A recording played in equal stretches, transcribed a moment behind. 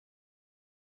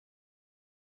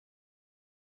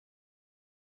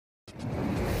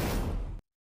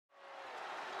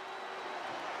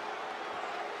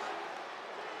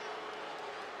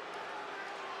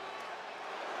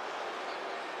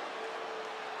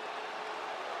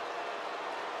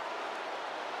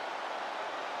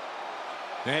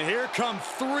And here come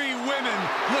three women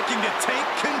looking to take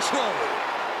control.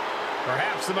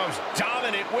 Perhaps the most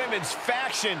dominant women's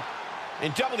faction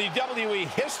in WWE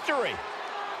history.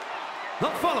 The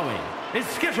following is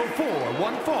scheduled for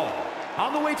one fall.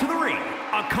 On the way to the ring,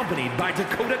 accompanied by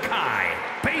Dakota Kai,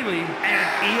 Bayley,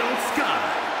 and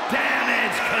Asuka.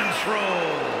 Damage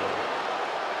Control.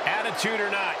 Attitude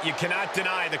or not, you cannot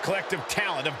deny the collective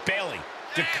talent of Bayley,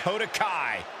 Dakota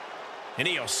Kai, and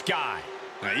Asuka.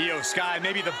 Asuka,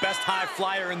 maybe the best high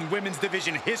flyer in women's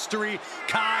division history.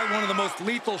 Kai, one of the most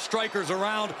lethal strikers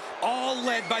around, all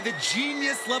led by the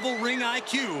genius-level ring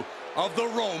IQ of the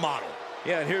role model.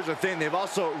 Yeah, and here's the thing. They've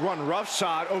also run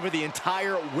roughshod over the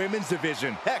entire women's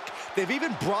division. Heck, they've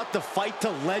even brought the fight to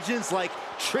legends like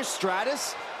Trish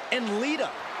Stratus and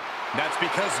Lita. That's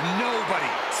because nobody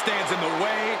stands in the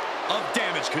way of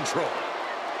Damage Control.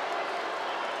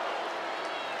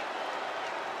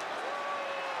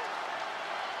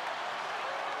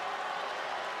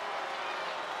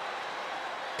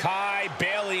 Kai,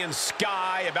 Bayley, and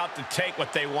Sky about to take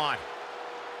what they want.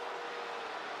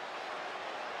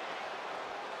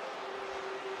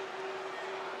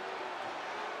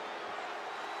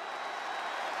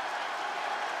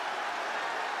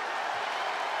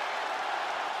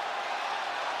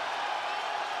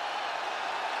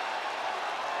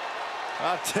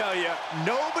 I'll tell you,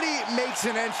 nobody makes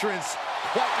an entrance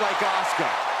quite like Asuka.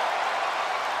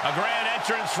 A grand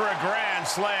entrance for a Grand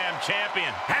Slam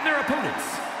champion. And their opponents,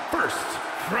 first,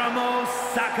 from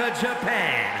Osaka,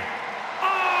 Japan,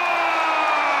 Asuka!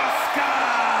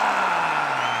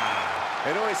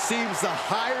 It always seems the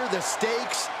higher the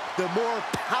stakes, the more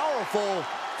powerful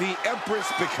the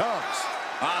Empress becomes.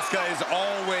 Asuka is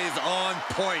always on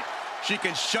point. She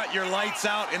can shut your lights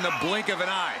out in the blink of an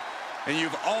eye. And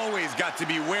you've always got to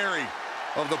be wary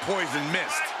of the poison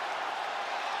mist.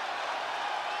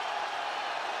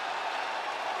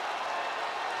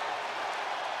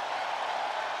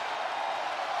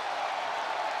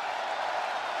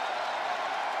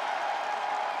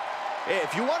 Hey,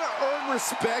 if you want to earn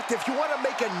respect, if you want to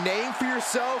make a name for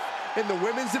yourself in the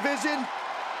women's division,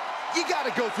 you got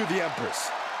to go through the Empress.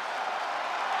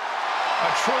 A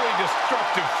truly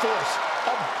destructive force,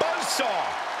 a buzzsaw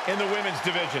in the women's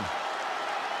division.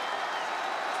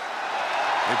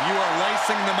 If you are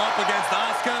lacing them up against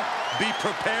Asuka, be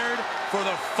prepared for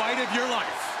the fight of your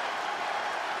life.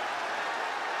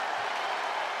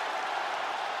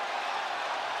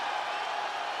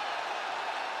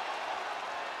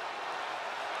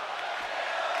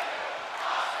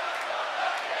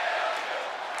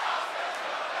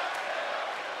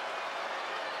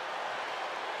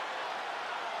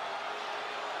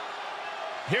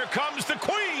 Here comes the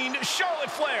Queen, Charlotte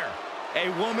Flair. A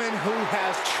woman who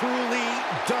has truly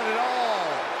done it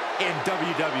all in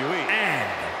WWE. And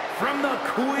from the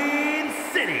Queen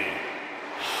City,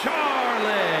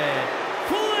 Charlotte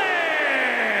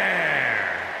Flair!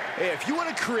 Hey, if you want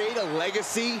to create a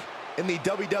legacy in the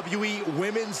WWE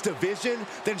women's division,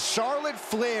 then Charlotte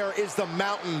Flair is the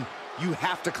mountain you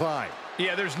have to climb.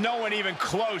 Yeah, there's no one even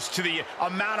close to the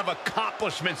amount of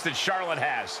accomplishments that Charlotte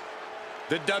has.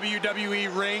 The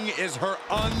WWE ring is her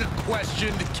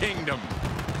unquestioned kingdom.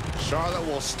 Charlotte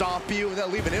will stomp you and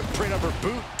then leave an imprint of her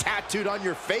boot tattooed on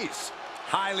your face.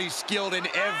 Highly skilled in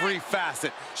every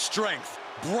facet. Strength,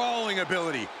 brawling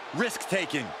ability,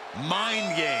 risk-taking,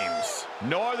 mind games.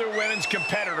 No other women's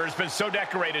competitor has been so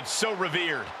decorated, so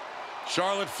revered.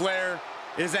 Charlotte Flair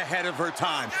is ahead of her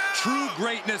time. True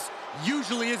greatness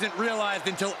usually isn't realized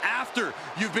until after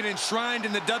you've been enshrined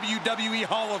in the WWE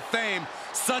Hall of Fame.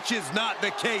 Such is not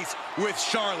the case with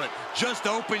Charlotte. Just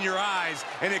open your eyes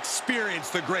and experience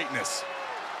the greatness.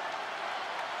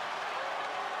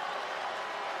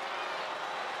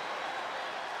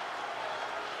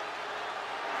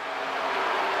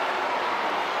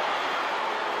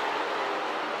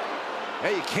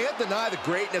 Hey, you can't deny the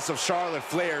greatness of Charlotte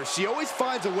Flair. She always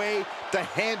finds a way to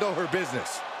handle her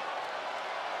business.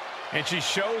 And she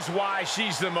shows why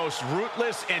she's the most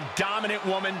ruthless and dominant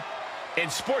woman in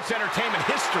sports entertainment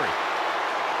history.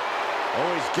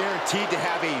 Always guaranteed to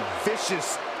have a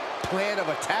vicious plan of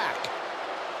attack.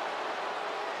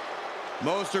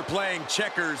 Most are playing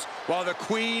checkers, while the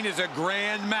Queen is a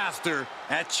grand master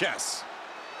at chess.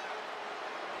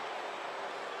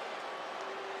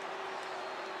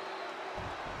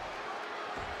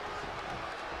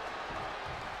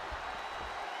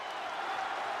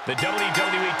 The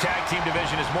WWE Tag Team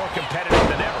division is more competitive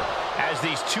than ever. As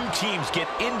these two teams get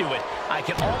into it, I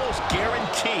can almost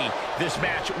guarantee this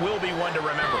match will be one to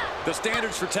remember. The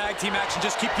standards for tag team action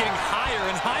just keep getting higher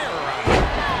and higher around here.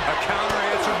 A counter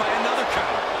answered by another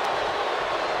counter.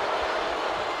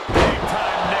 Big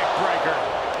time neck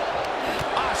breaker.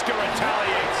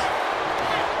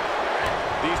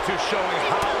 showing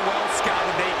how well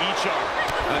scouted they each are.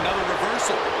 Another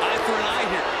reversal. Eye for an eye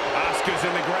here. Asuka's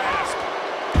in the grasp.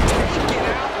 Taken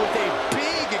out with a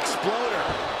big exploder.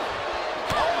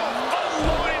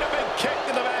 Unloading a big kick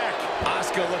to the back.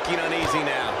 Asuka looking uneasy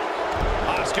now.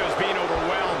 Asuka's being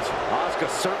overwhelmed. Asuka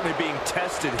certainly being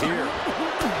tested here.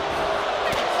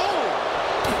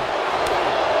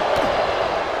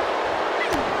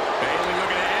 Bayley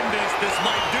looking to end this. This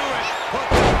might do it.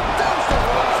 There's the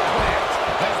rose plant.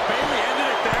 Has Bayley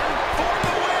ended it there? For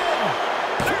the win.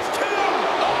 There's two.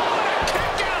 Oh, and a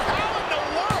kick out. How in the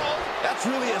world? That's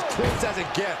really as close as it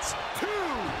gets.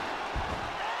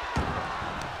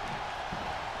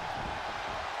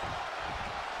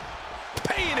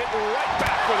 Paying it right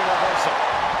back with a reversal.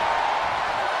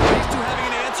 These two having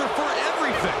an answer for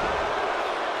everything.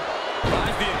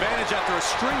 Finds the advantage after a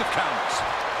string of counters.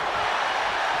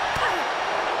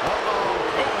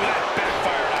 Oh, that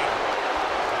backfired out.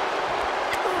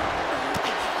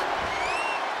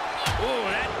 Oh,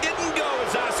 that didn't go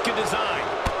as Asuka designed.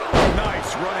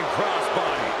 Nice running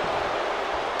crossbody.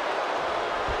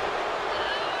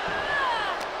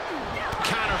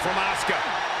 Counter from Asuka.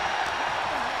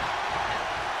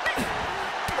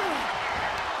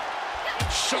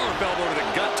 Sharp elbow to the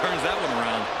gut turns that one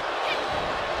around.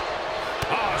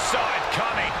 Oh, saw it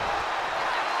coming.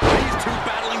 These two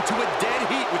battling to a dead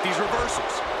heat with these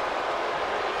reversals.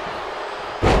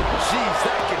 Jeez,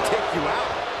 that can take you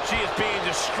out. She is being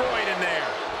destroyed in there.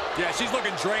 Yeah, she's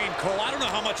looking drained, Cole. I don't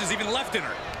know how much is even left in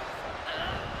her.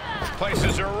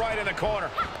 Places her right in the corner.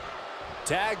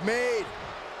 Tag made.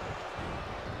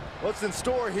 What's in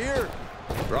store here?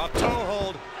 Drop toe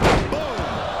hold. Boom!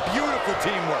 Beautiful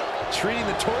teamwork. Treating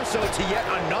the torso to yet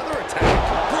another attack.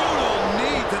 Brutal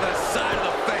knee to the side of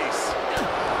the face.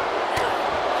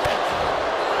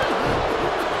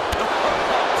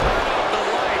 Turn up the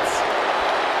lights.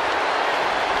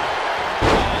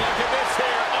 Oh, look at this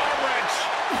here. Arm wrench.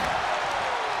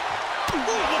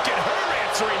 Ooh, look at her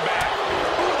answering back.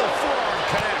 Ooh, the forearm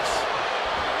connects.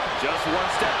 Just one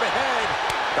step ahead.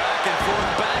 Back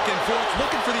and forth,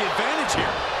 looking for the advantage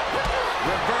here.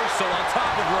 Reversal on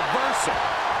top of reversal.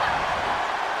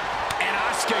 And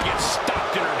Asuka gets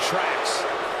stopped in her tracks.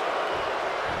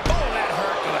 Oh, that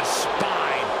hurt to the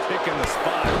spine. Kicking the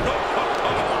spine.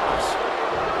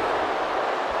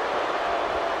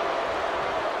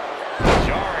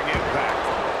 Jarring impact.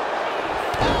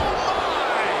 Oh,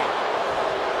 my!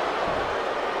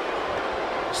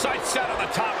 Sights set on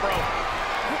the top rope.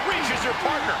 Reaches her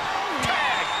partner.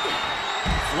 Tag.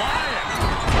 Flying.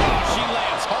 Oh, she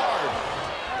lands hard.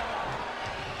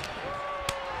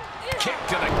 Kick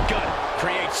to the gut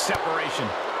creates separation.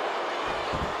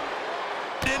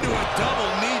 Into a double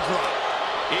knee drop.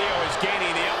 IYO is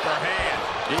gaining the upper hand.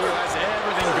 IYO has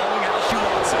everything going how she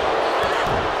wants it.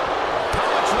 How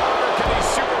much longer can these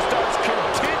superstars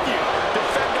continue to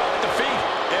fend off defeat?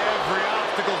 Every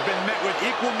obstacle's been met with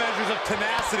equal measures of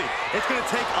tenacity. It's going to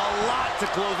take a lot to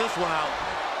close this one out.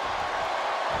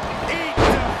 Eat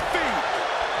defeat.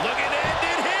 Looking to end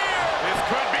it here. This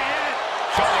could be it.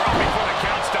 Shoulder up before the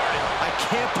count started. I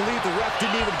can't believe the ref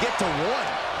didn't even get to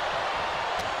one.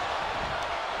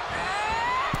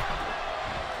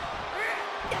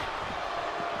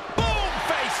 Boom!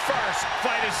 Face first.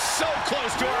 Fight is so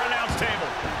close to our announce table.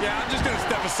 Yeah, I'm just going to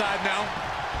step aside now.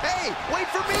 Hey, wait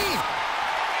for me.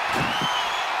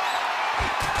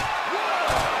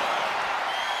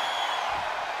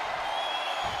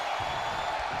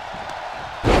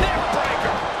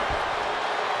 Neckbreaker.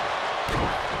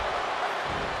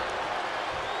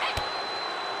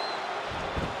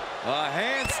 A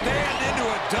handstand into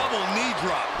a double knee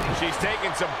drop. She's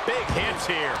taking some big hits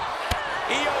here.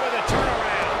 IYO with a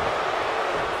turnaround.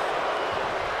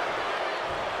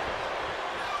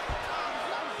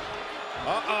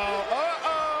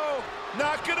 Uh-oh.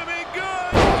 Not gonna be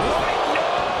good. White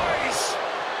noise.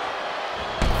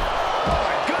 Oh,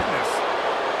 my goodness.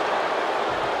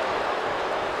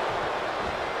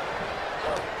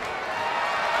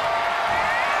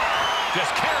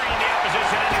 Just carrying the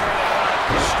opposition anywhere they want.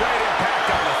 Straight impact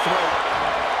on the throat.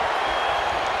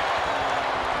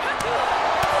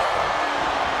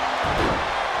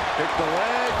 Pick the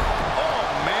leg. Oh,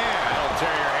 man. That'll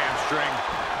tear your hamstring.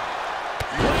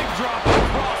 Leg drop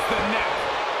across the neck.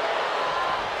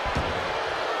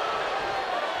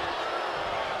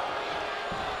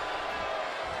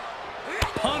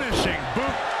 Punishing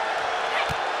boot.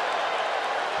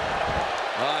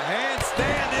 A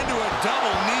handstand into a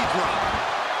double knee drop.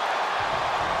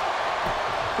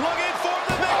 Looking for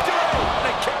the victory.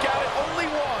 They kick out at only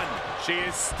one. She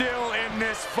is still in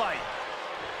this fight.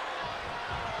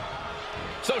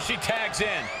 So she tags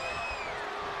in.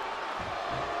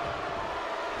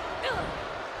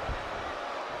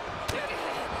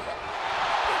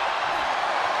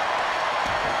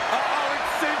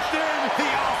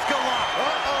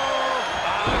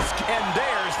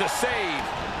 the save.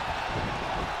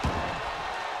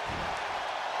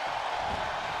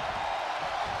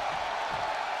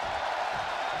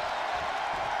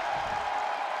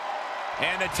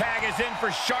 And the tag is in for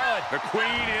Charlotte. The Queen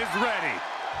is ready.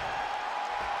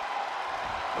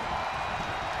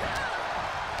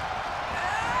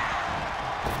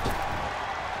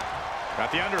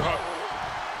 Got the underhook.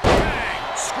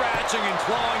 Bang! Scratching and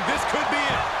clawing. This could be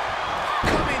it.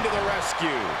 Coming to the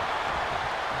rescue.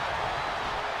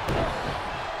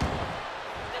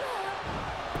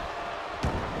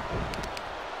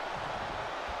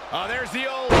 Oh, there's the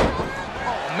old...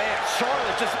 Oh, man,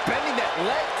 Charlotte just bending that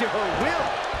leg to her will.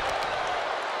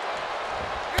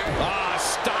 Ah,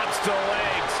 stops the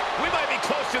legs. We might be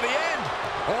close to the end.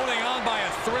 Holding on by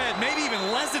a thread, maybe even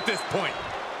less at this point.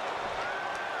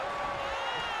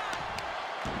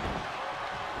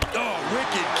 Oh,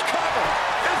 wicked cover.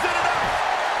 Is it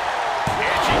enough?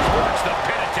 And she thwarts the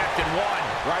pin attempt in one.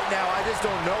 Right now, I just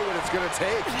don't know what it's going to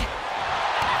take.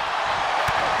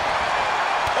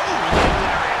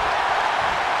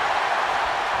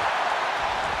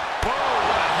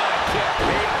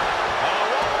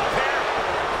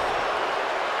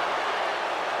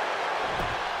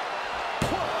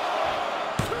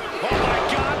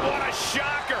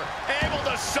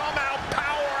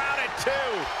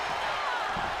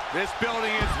 This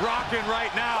building is rocking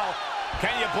right now.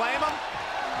 Can you blame him?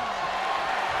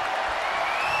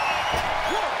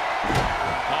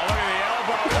 Oh, look at the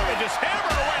elbow. Look at just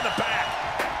hammered away in the back.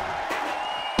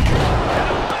 And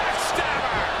a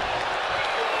backstabber.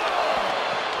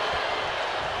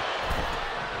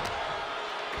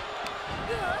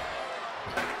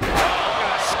 Oh, look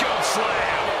at a scoop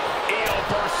slam. IYO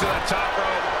burst to the top rope.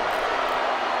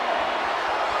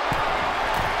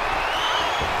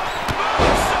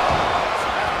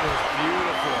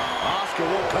 Asuka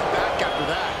won't come back after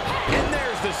that. And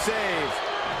there's the save.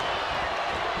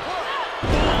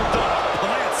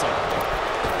 Plants him.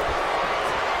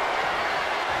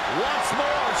 Once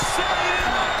more, set it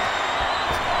up.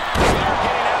 Flair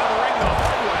getting out of the ring the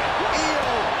hard way. IYO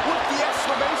with the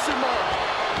exclamation mark.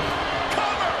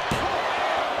 Cover.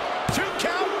 2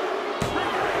 count.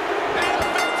 And a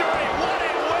victory. What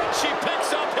a win she picks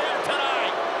up here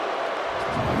tonight.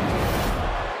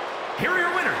 Here are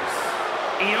your winners,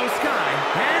 IYO Sky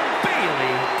and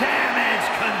Bayley. Damage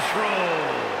control.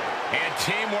 And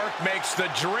teamwork makes the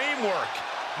dream work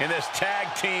in this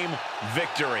tag team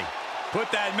victory.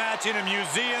 Put that match in a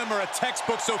museum or a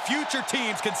textbook so future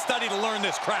teams can study to learn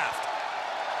this craft.